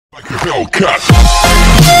Like a Hellcat.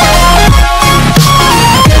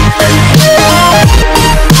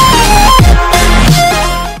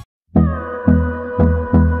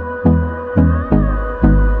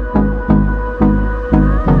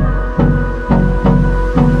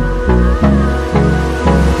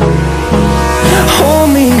 Hold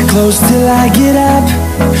me close till I get up.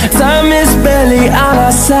 Time is barely on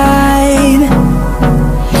our side.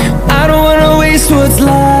 I don't wanna waste what's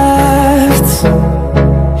left.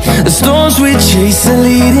 The storms we chase are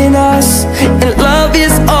leading us, and love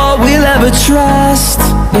is all we'll ever trust.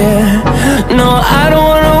 Yeah, no, I don't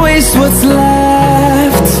wanna waste what's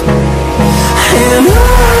left. And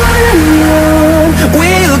on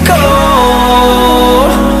we'll go,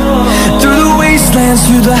 through the wastelands,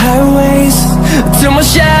 through the highways, till my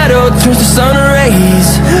shadow turns to sun rays.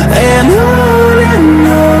 And on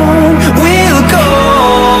we'll go,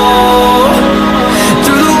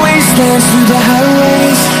 through the wastelands, through the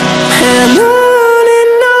highways, and on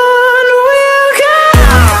we'll go.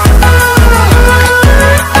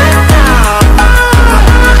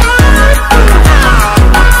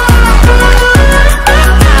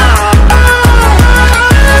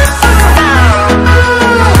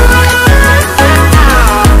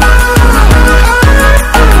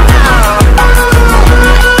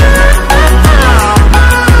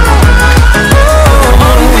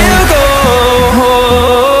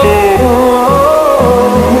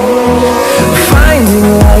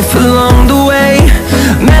 Along the way,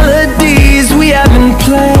 melodies we haven't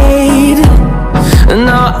played.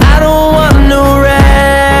 No, I don't want no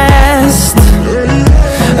rest.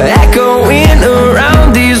 Echoing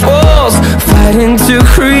around these walls, fighting to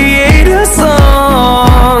create a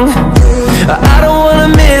song. I don't wanna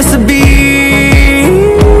miss a beat.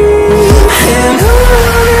 And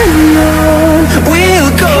on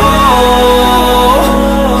we'll go,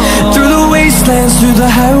 through the wastelands, through the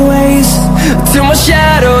highways, till my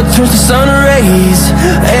shadow turns to sun rays.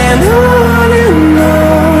 And on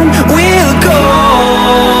we'll go,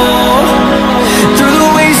 through the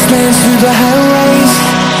wastelands, through the highways,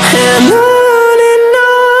 and on we'll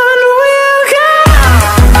go.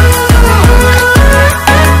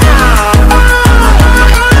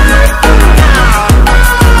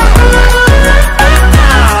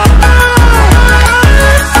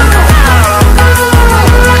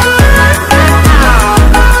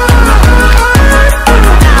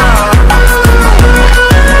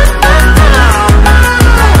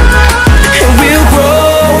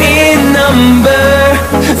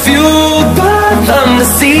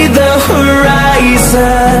 See the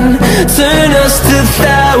horizon, turn us to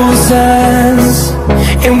thousands,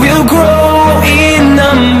 and we'll grow in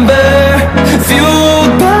number,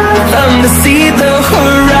 fueled by them. To see the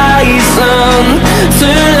horizon,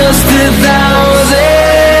 turn us to thousands,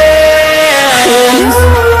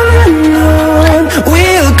 and on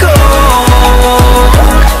we'll go,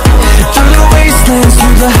 through the wastelands,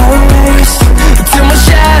 through the highways, till my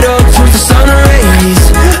shadow turns to sun rays.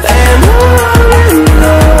 And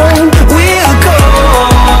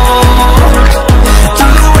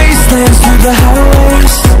through the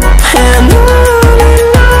highways, and on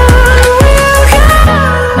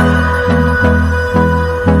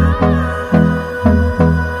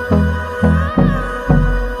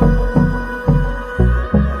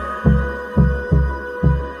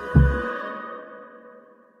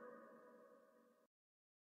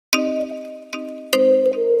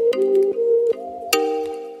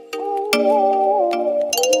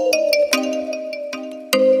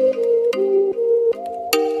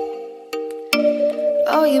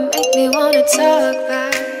oh, you make me wanna talk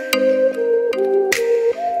back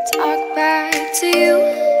to you.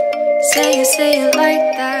 Say it like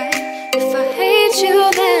that. If I hate you,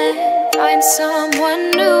 then find someone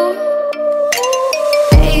new.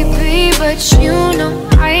 Baby, but you know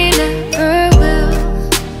I never will.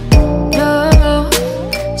 No,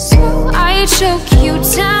 so I choke you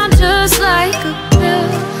down just like a pill.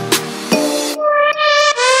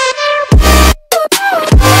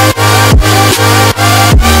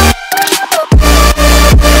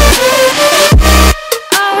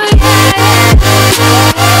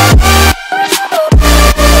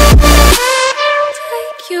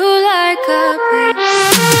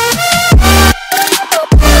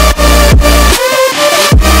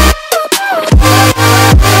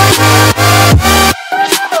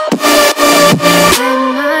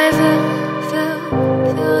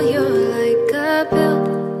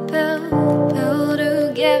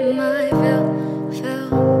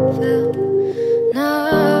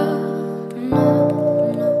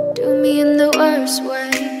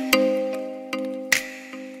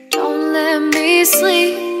 Don't let me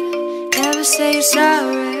sleep, never say you're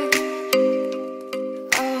sorry.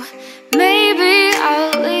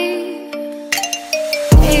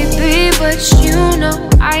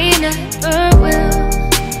 never will.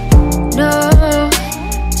 No,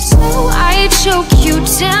 so I choke you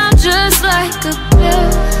down just like a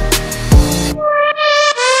pill.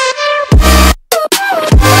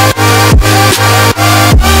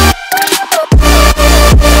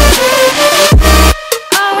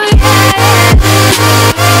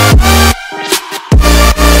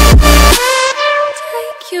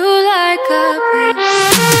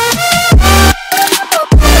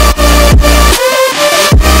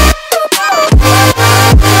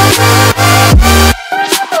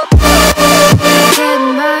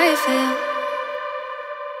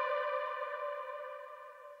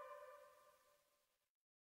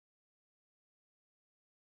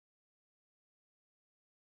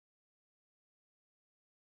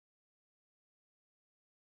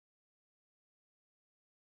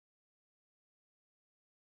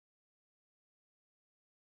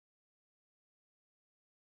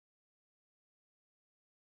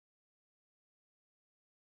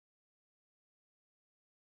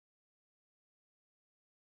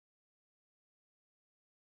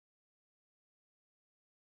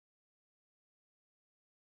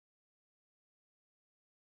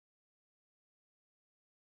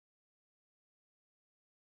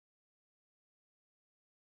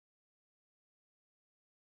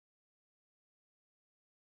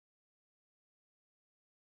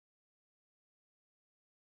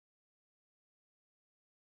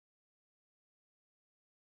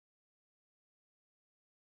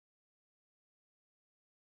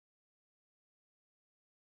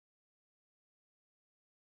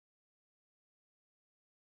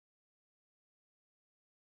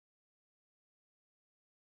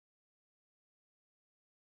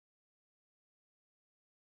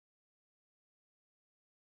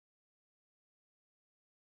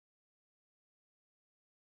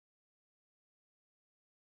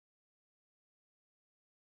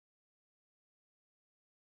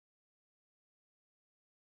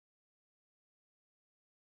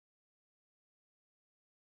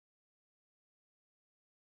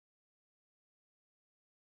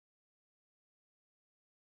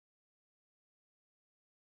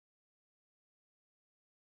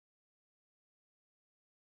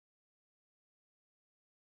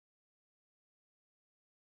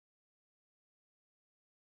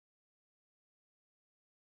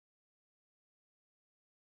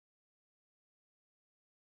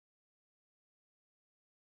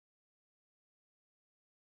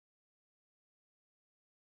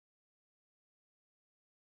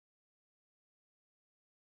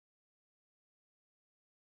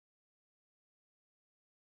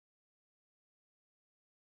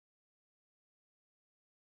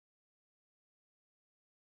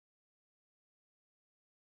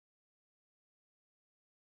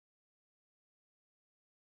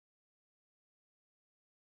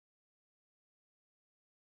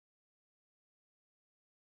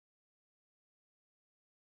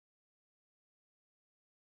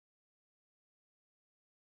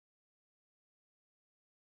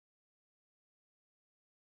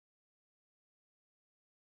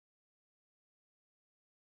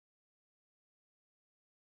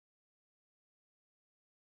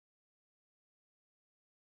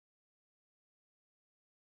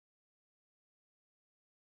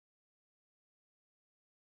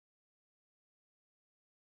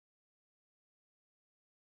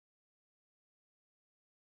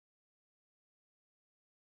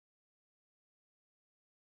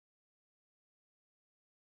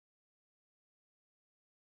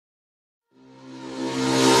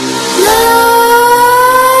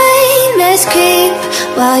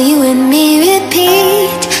 While you and me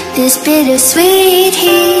repeat, this bittersweet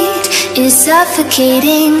heat is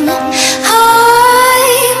suffocating.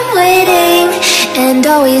 I'm waiting and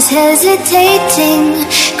always hesitating.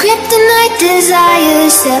 Kryptonite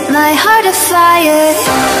desires set my heart afire.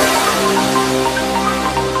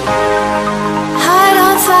 Heart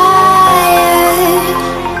on fire.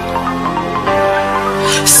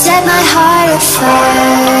 Set my heart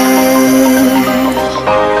afire.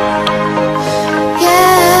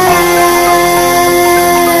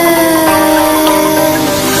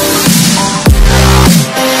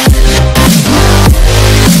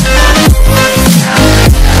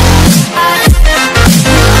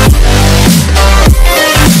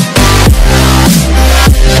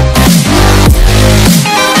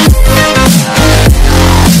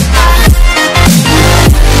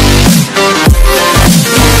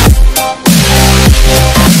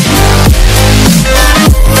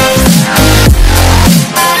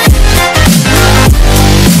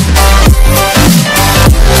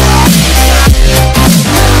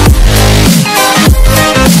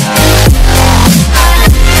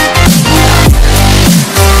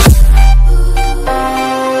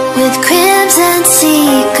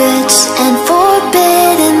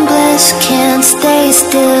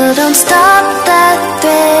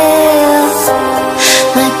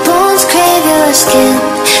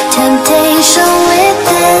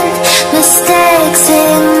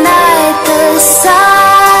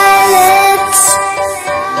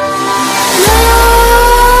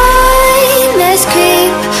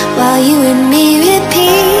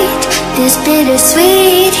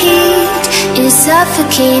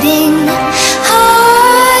 suffocating.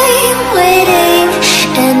 I'm waiting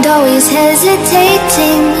and always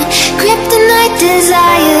hesitating. Kryptonite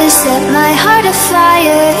desires set my heart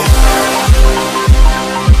afire.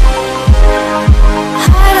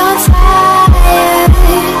 Heart on fire.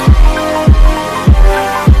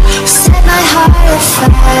 Set my heart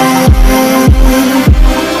afire.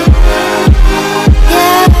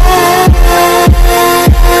 Yeah.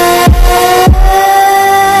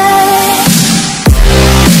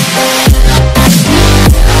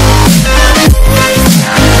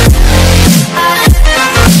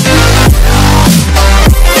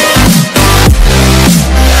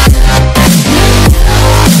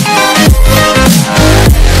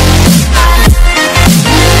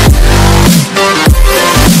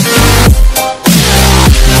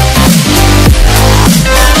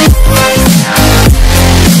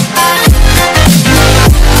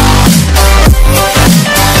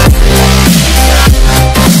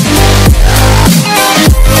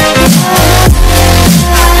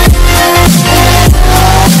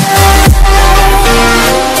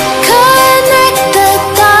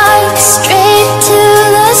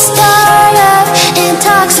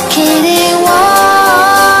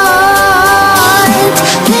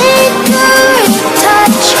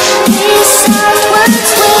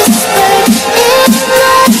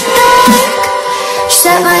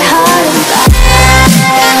 Set my heart on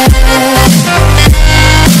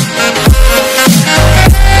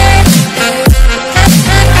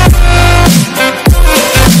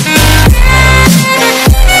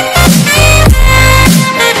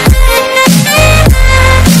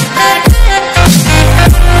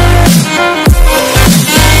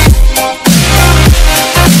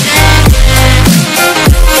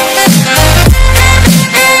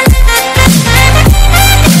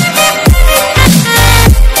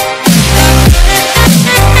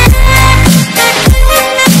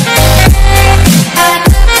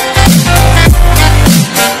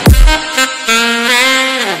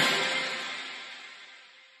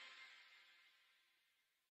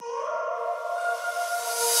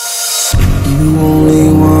You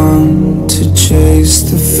only want to chase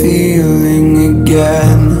the feeling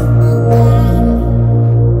again.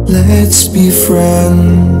 Let's be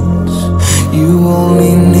friends. You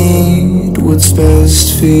only need what's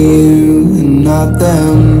best for you and not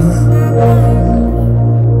them.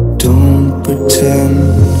 Don't pretend.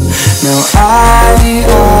 Now I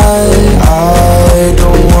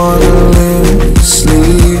don't wanna lose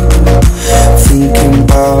sleep thinking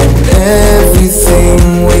about everything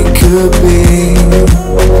we could be.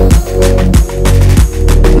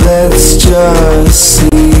 Let's just see.